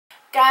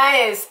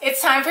Guys,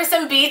 it's time for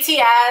some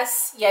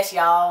BTS. Yes,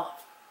 y'all,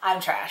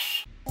 I'm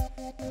trash.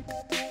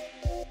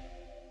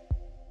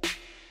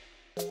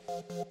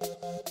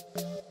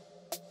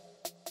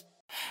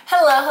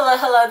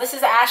 Hello. This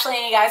is Ashley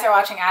and you guys are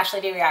watching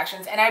Ashley D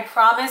Reactions, and I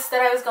promised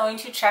that I was going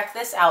to check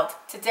this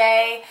out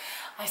today.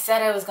 I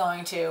said I was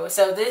going to.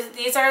 So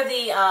these are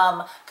the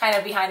kind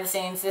of behind the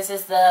scenes. This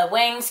is the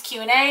Wings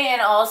Q&A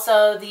and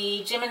also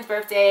the Jimin's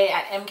birthday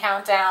at M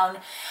Countdown.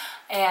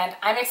 And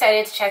I'm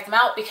excited to check them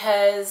out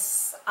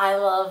because I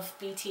love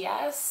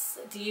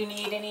BTS. Do you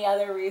need any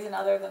other reason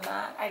other than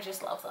that? I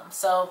just love them.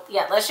 So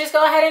yeah, let's just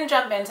go ahead and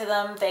jump into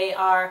them.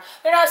 They're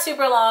not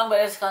super long, but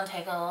it's gonna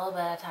take a little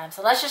bit of time.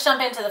 So let's just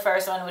jump into the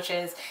first one, which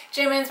is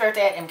Jimin's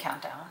birthday at M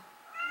Countdown.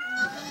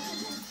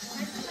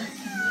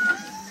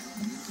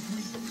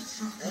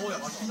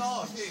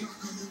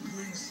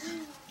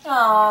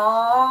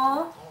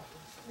 Aww.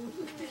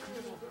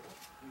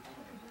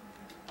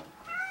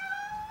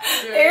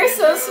 They're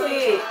so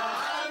sweet.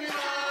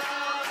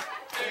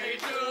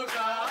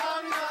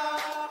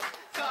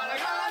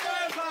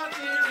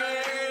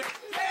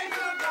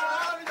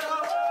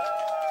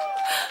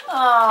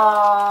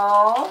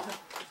 Aww.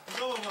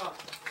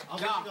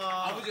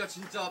 아버지가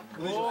진짜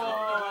와,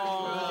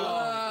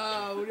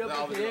 우리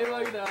아빠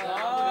대박이다.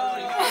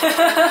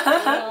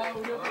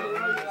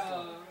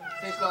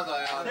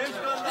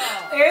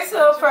 They're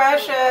so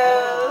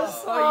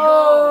precious.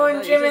 Oh,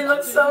 and Jimin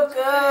looks so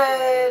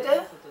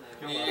good.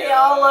 They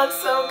all look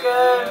so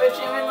good, but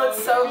Jimin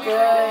looks so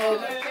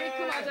good.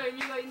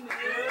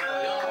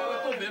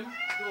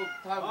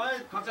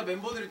 각자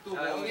멤버들이 또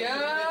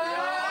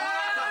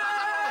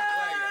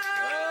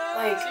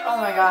Like, oh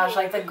my gosh,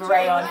 like the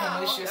gray on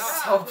him is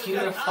just so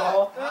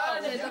beautiful.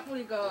 It's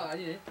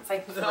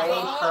like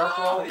gray,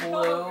 purple,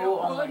 blue.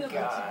 Oh my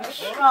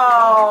gosh.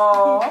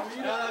 Oh.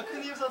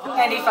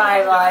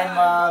 95 line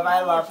love.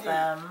 I love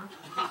them.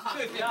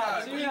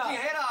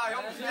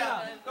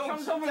 형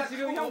선물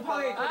지금 형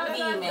방에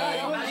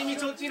이미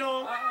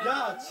줬지롱.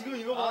 야 지금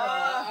이거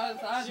봐라.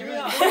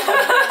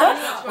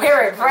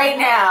 Wear it right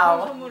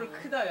now. 선물은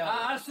크다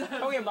야. 알았어.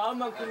 형의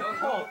마음만큼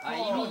커.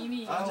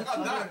 이미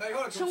잠깐 나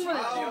이거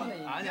충분해.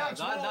 아니야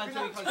난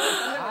저기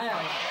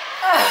아니야.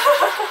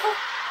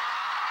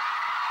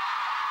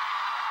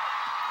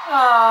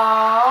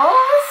 Oh,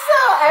 so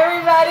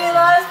everybody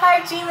loves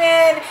Park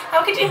Jimin.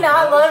 How could you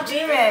not love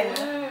Jimin?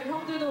 네,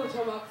 형들도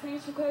저 막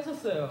생일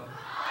축하해줬어요.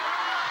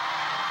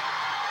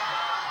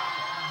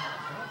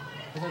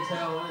 그래서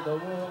제가 오늘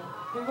너무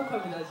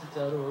행복합니다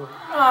진짜로.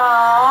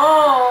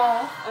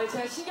 Oh. 아니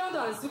제가 신경도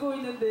안 쓰고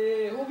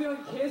있는데 호비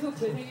형이 계속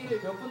제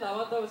생일을 몇 분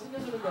남았다고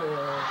챙겨주는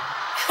거예요.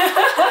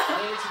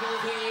 네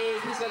지금은 생일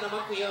 3시간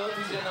남았고요.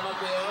 2시간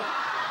남았고요.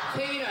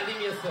 생일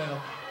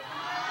알림이었어요.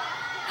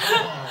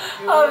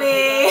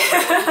 호비.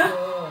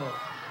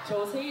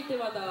 저 생일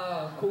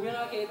때마다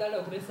공연하게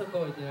해달라고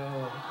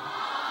그랬었거든요.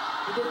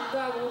 근데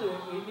딱 오늘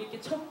의미 있게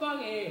첫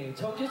방에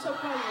정규 첫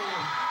방에.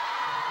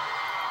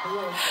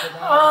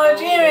 Oh,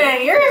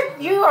 Jimin,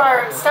 you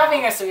are stop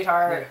being a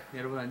sweetheart. 네,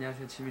 여러분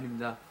안녕하세요,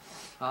 지민입니다.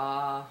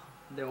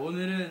 네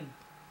오늘은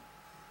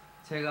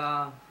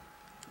제가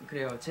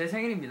그래요, 제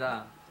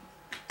생일입니다.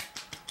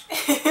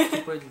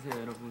 기뻐해 주세요,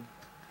 여러분.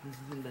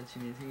 반갑습니다,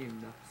 지민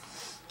생일입니다.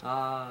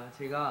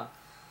 제가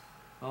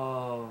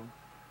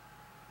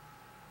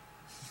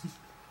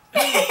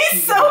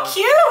He's so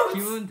cute.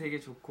 기분 되게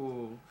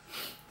좋고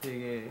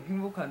되게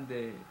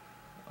행복한데.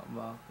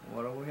 막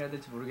뭐라고 해야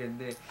될지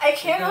모르겠는데 I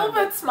can't help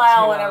but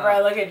smile whenever I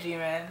look at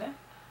Jimin.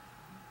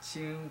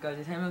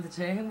 지금까지 살면서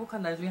제일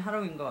행복한 날 중에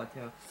하루인 것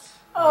같아요.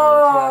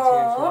 Oh. 제가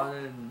제일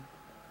좋아하는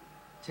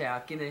제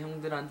아끼는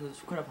형들한테도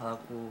축하를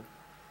받았고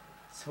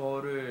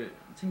저를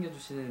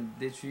챙겨주시는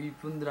내 주위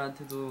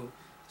분들한테도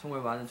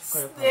정말 많은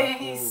축하를 받았고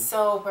He's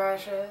so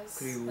precious.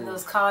 그리고 And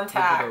those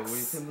contacts.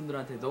 우리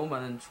팬분들한테 너무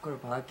많은 축하를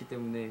받았기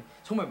때문에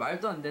정말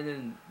말도 안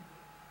되는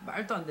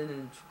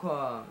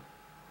축하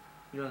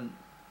이런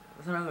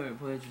사랑을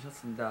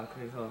보내주셨습니다.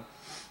 그래서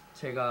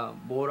제가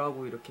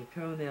뭐라고 이렇게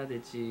표현해야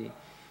될지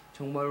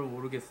정말로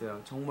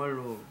모르겠어요.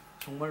 정말로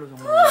많은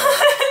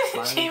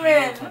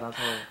사랑을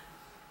받아서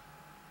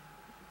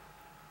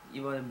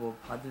이번에 뭐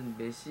받은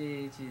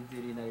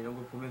메시지들이나 이런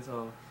걸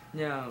보면서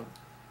그냥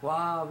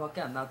와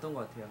밖에 안 나왔던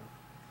것 같아요.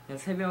 그냥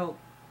새벽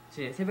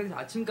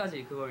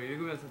아침까지 그걸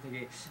읽으면서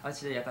되게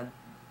진짜 약간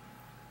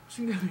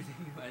충격을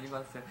되게 많이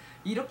받았어요.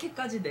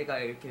 이렇게까지 내가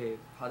이렇게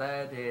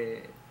받아야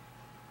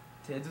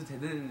돼도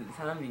되는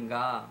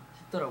사람인가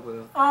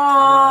싶더라고요.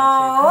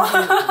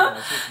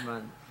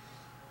 아시겠지만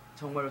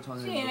정말로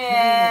저는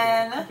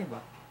그렇게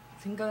막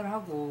생각을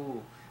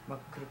하고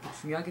막 그렇게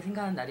중요하게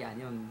생각하는 날이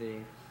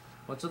아니었는데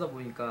어쩌다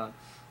보니까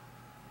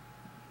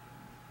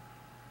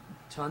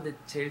저한테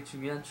제일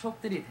중요한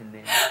추억들이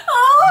됐네요.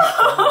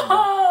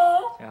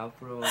 제가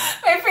앞으로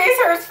My face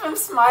hurts from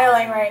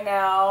smiling right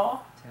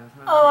now.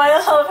 Oh, I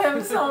love him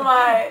so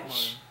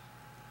much.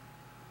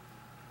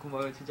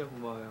 고마워요, 진짜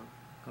고마워요.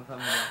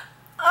 감사합니다.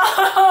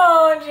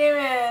 Oh,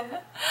 Jimin.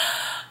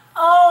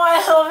 Oh, I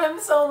love him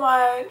so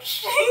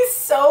much. He's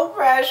so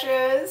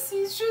precious.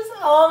 He's just,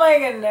 oh my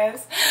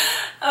goodness.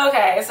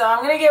 Okay, so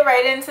I'm gonna get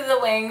right into the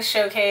Wings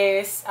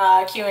Showcase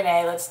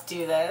Q&A. Let's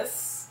do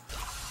this.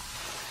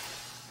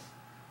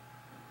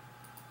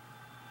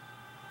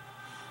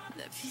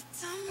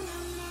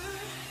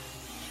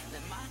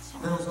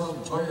 네,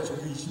 우선 저희의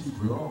정규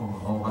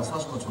 20이고요.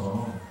 말씀하신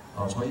것처럼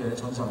저희의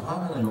전작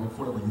화양연화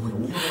영포레버 이번에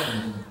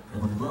 5년이라는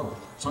앨범이고요.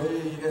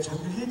 저희의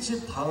정규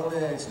 1집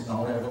다음에 지금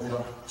나올 앨범이라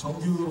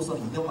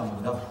정규로서는 2년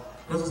만입니다.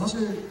 그래서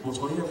사실 뭐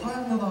저희의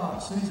화양연화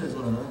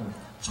시리즈에서는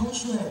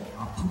청춘의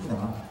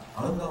아픔이나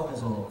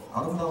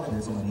아름다움에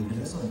대해서 많이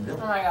얘기를 했었는데요.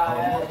 Oh my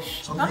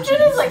gosh.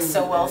 Namjoon is like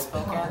so well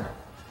spoken.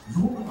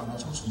 유혹을 만난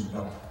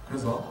청춘입니다.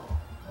 그래서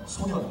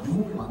소년,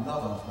 유혹을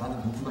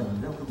만나다라는 문구가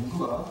있는데요. 그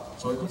문구가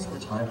저희 컨셉을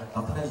잘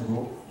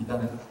나타내주고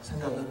있다는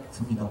생각이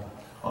듭니다.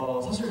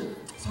 사실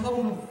살다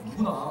보면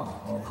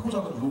누구나 크고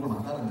작은 유혹을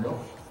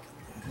만나는데요.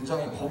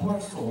 굉장히 거부할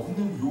수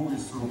없는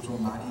유혹일수록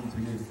좀 많이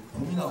되게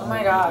고민하고 Oh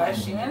my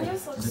gosh, Jimin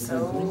just looks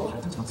so 고민과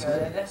갈등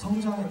자체를 good.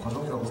 성장의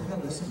과정이라고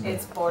생각을 했습니다.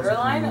 It's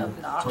borderline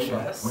그래서 저희가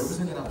obnoxious.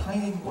 외부세계나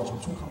타인과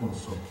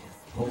접촉함으로써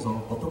거기서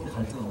어떻게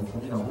갈등하고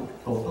고민하고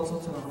또 어떤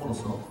선택을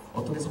함으로써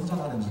어떻게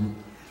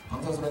성장하는지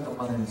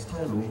방탄소년단만의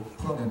스타일로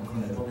풀어낸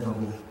그런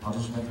앨범이라고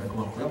봐주시면 될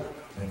것 같고요.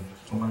 네,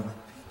 정말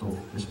또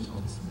열심히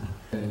작업했습니다.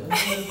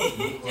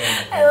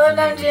 I love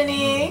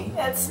Namjoon.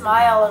 That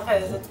smile of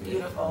his, it's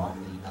beautiful.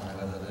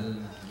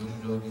 나아가는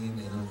긍정적인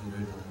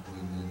에너지를 담고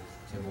있는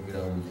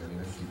제목이라고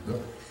이야기할 수 있고요.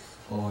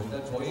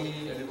 일단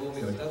저희 앨범에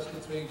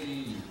 15개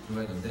트랙이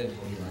들어있는데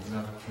거기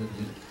마지막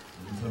트랙인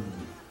인터뷰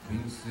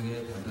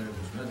윙스의 단가를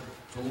보시면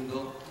조금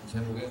더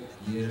제목의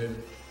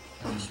이해를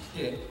하기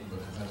쉽게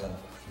가사가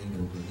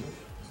진행되거든요.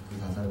 그래서 그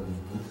가사를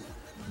보시고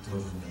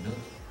들어주신다면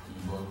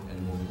이번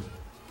앨범의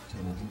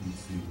제목이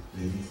윙스,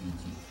 왜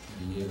윙스인지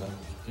이해가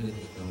쉽게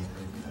되실 거라고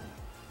생각합니다.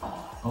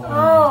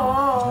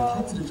 저희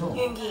타이틀이죠.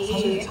 윤기.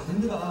 사실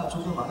장르가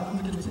조금 많은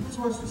분들께 좀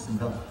생소할 수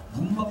있습니다.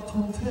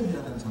 문박톤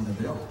트랩이라는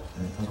장르인데요.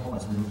 네, 다시 한번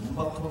말씀드리면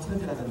문박톤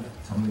트랩이라는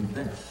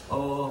장르인데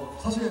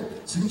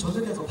사실 지금 전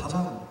세계에서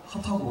가장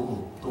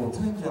핫하고 또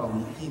트렌디하고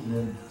인기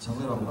있는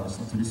장르라고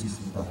말씀드릴 수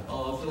있습니다.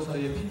 또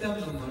저희의 피땀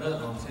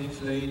눈물은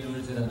제임스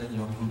레이놀즈라는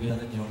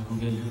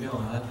영국의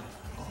유명한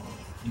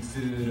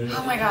믹스를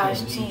Oh my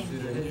gosh, Jin.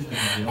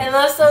 해주셨는데요. I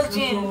love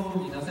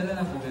Seokjin. 이나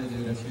셀레나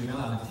고메즈 같이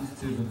유명한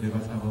아티스트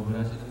분들과 작업을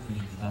하시는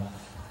분입니다.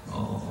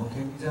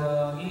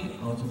 굉장히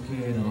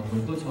좋게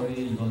나왔고요. 또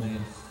저희 이번에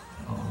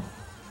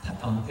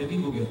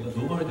데뷔곡이었던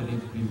노멀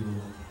드림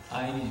그리고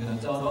아이니즈나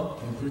쩔어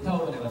그리고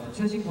불타오르네 같은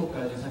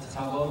최신곡까지 같이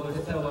작업을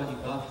했다고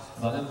하니까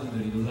많은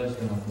분들이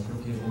놀라시더라고요.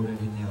 그렇게 오래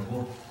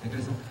했냐고. 네,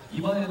 그래서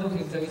이번에도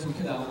굉장히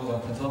좋게 나온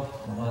것 같아서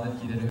많은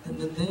기대를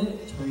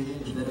했는데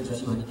저희를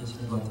기다려주시 많이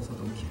계시는 것 같아서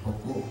너무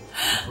기뻤고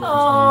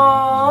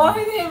Oh,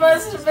 he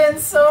must have been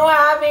so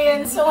happy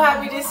and so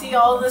happy to see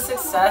all the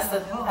success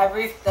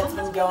that's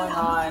been going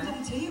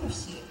on. 제이홉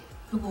씨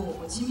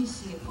그리고 지민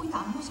씨 포인트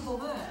안무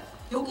시범을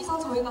여기서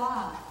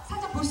저희가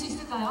살짝 볼 수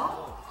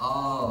있을까요?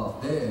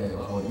 네.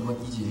 이번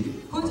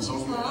 2집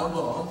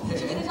보여주시겠어요? 네.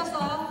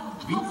 준비되셨어요?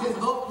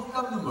 윙스에서도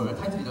피땀 눈물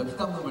타이틀이죠.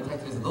 피땀 눈물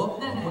타이틀에서도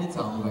네네. 포인트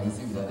안무가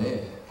있습니다.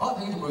 네.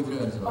 되게 좀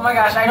보여드려야죠. Oh my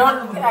gosh,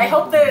 I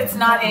hope that it's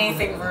not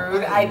anything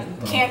rude. I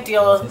can't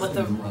deal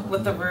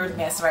with the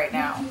rudeness right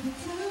now.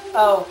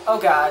 Oh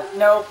god.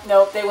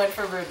 Nope, they went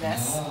for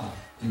rudeness.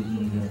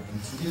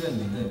 두 개가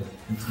있는데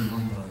두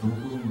번 다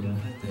녹음을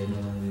할 때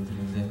일어나는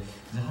일들인데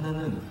이제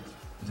하나는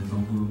이제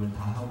녹음을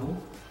다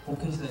하고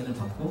오케이 사인을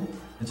받고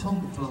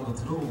처음부터 한번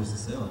들어보고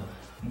있었어요.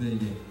 근데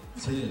이게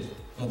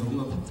제가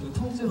녹음한 파트가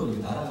통째로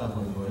날아가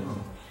버린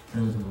거예요.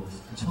 그래가지고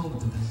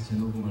처음부터 다시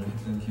재녹음을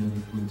했던 기억이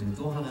있고 이제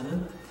또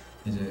하나는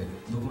이제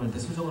녹음할 때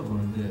수정을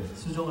보는데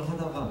수정을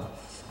하다가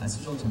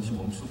수정 잠시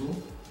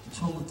멈추고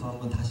처음부터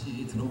한번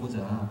다시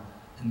들어보자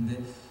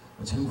했는데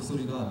제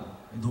목소리가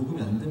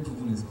녹음이 안 된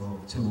부분에서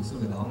제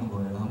목소리가 나오는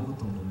거예요.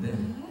 아무것도 없는데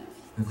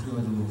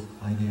그래가지고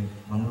이게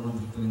말로만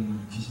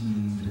듣던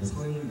귀신들의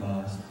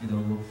성인가 싶기도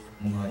하고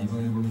뭔가 이번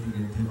앨범이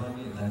되게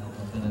대박이 날 것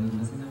같다라는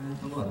그런 생각을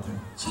했던 것 같아요.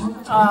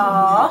 참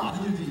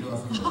많은 일들이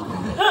일어났습니다.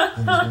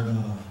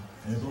 저희가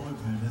앨범을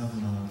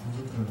발매하거나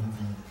콘서트를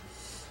하면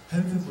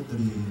해외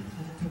팬분들이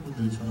한국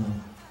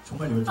팬분들처럼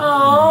정말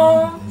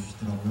열정적으로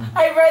내주시더라고요.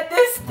 I read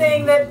this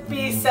thing that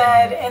B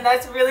said, and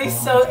it's really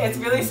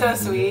so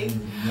sweet.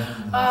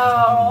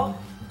 Oh.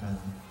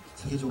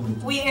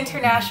 We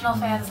international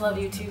fans love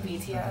you too,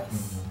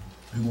 BTS.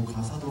 그리고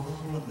가사도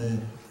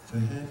한국어인데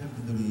저희 해외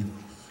팬분들이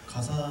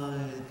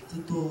가사의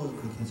뜻도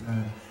그렇게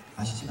잘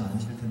아시진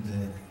않으실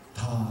텐데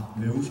다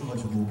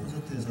외우셔가지고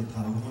콘서트에서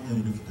다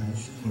응원을 이렇게 다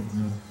해주시는 걸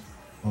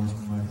보면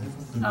정말 해외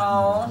팬분들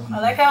Oh, I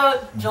like how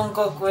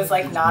Jungkook was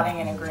like nodding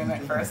in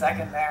agreement for a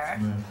second there.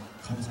 정말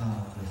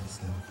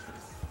감사드렸어요.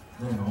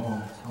 네,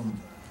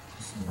 참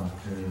좋습니다.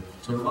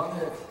 저희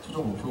음악의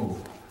최종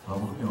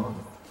목표라고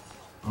하면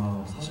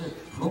사실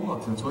그런 것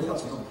같아요. 저희가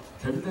지금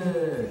데뷔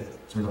때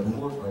저희가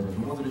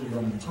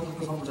노모드림이라는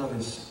천국의 선부자의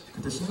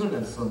그때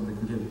싱글을 냈었는데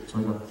그게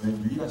저희가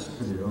맨 유일한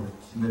싱글이에요.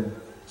 근데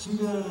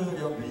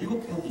싱글형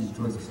 7곡이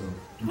들어있었어요.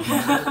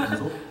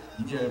 계속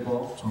미니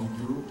앨범,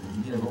 정규,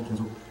 미니 앨범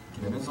계속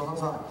이렇게 내면서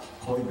항상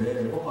거의 매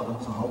앨범마다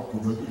항상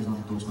 9곡, 10곡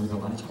이상 또 저희가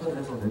많이 참여를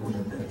해서 내고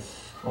있는데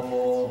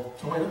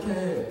정말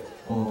이렇게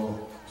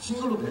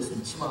싱글로 낼 수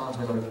있지만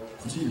저희가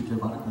굳이 이렇게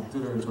많은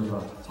곡들을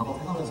저희가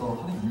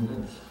작업해가면서 하는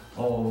이유는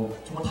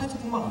정말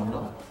타이틀뿐만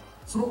아니라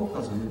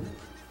수록곡까지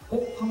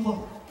꼭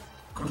한번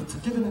그렇게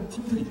듣게 되는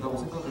팀들이 있다고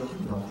생각을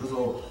합니다.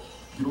 그래서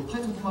비록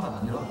타이틀뿐만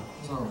아니라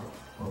항상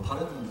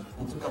다른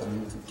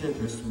곡들까지 듣게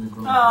될 수 있는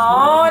그런.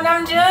 Oh,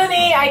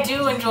 남준이, I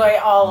do enjoy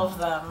all of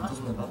them.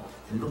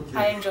 이렇게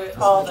I enjoy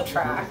all the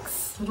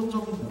tracks.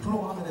 최종적인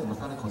목표라고 하면은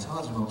약간은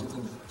거창하지만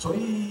어쨌든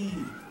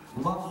저희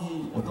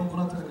음악이 어떤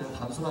분한테는 그냥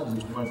단순한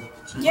이제 정말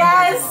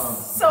Yes,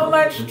 so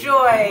much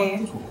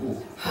joy.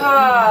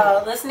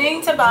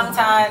 Listening to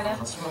Bangtan.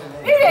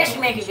 Maybe I should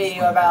make a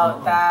video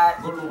about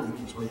that. 그걸로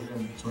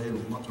저희의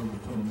음악적인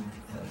목표는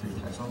되게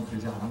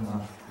달성되지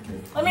않았나.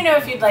 Let me know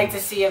if you'd like to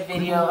see a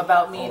video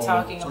about me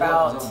talking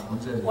about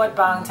what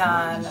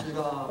Bangtan,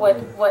 what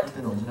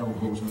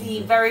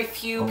the very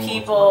few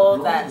people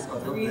that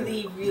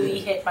really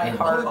hit my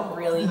heart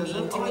really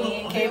mean to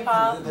me in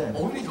K-pop,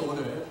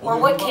 or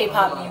what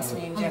K-pop means to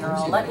me in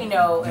general. Let me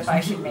know if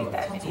I should make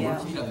that video.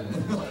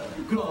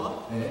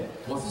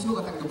 그럼 스시로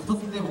같은 게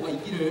붙었을 때 뭔가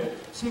인기를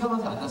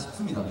실감하지 않나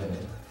싶습니다.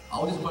 네.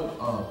 오늘 정말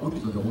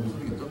오늘이죠, 오늘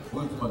소리겠죠?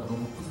 오늘 정말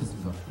너무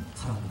뿌듯했습니다.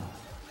 사랑합니다.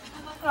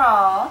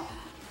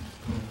 Aww.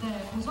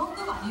 네,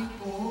 고정도 많이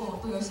있고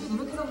또 열심히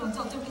노력해서 그런지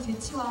어쩌면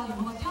재치와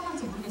유머가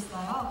뛰어난지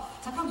모르겠어요.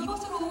 자, 그럼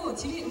이것으로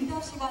지리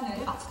응답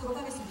시간을 마치도록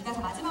하겠습니다. 자,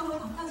 마지막으로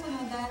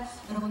방탄소년단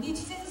여러분이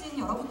취재진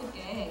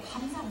여러분들께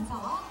감사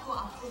인사와 또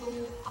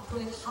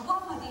앞으로의 각오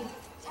한마디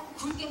짧고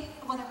굵게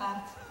한번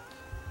할까요?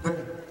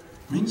 네,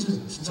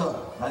 윈즈 진짜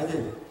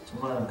나에게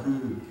정말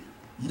그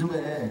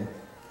이름에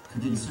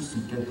그게 있을 수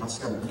있게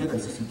가치가 이해가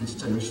있을 수 있게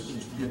진짜 열심히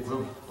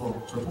준비했고요.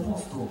 또 저희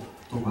퍼포먼스도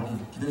또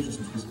많이 기대해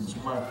주셨으면 좋겠습니다.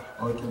 정말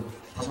이렇게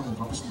다시 한번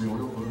바쁘신데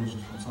어려운 걸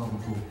해주셔서 감사하고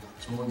또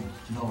좋은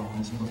기사와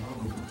관심과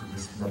사랑도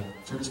부탁드리겠습니다.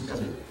 저희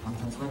지금까지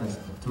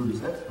방탄소년단이었습니다. 둘,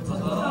 셋,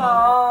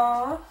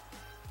 감사합니다.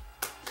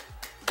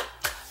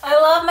 I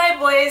love my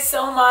boys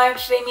so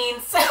much. They mean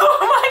so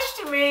much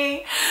to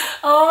me.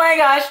 Oh my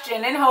gosh,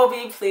 Jin and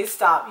Hobie, please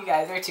stop. You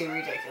guys are too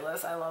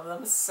ridiculous. I love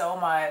them so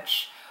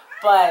much.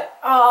 But,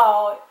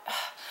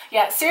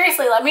 yeah,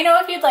 seriously, let me know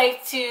if you'd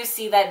like to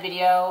see that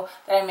video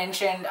that I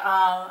mentioned.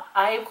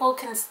 I will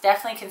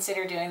definitely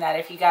consider doing that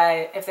if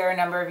there are a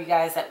number of you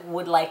guys that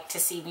would like to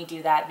see me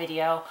do that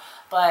video.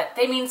 But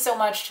they mean so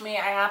much to me.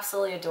 I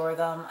absolutely adore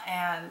them.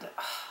 And,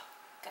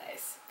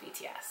 guys,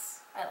 BTS,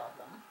 I love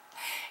them.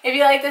 If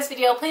you like this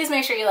video, please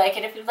make sure you like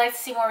it. If you'd like to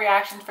see more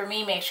reactions from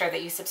me, make sure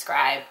that you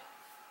subscribe.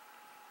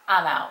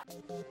 I'm out.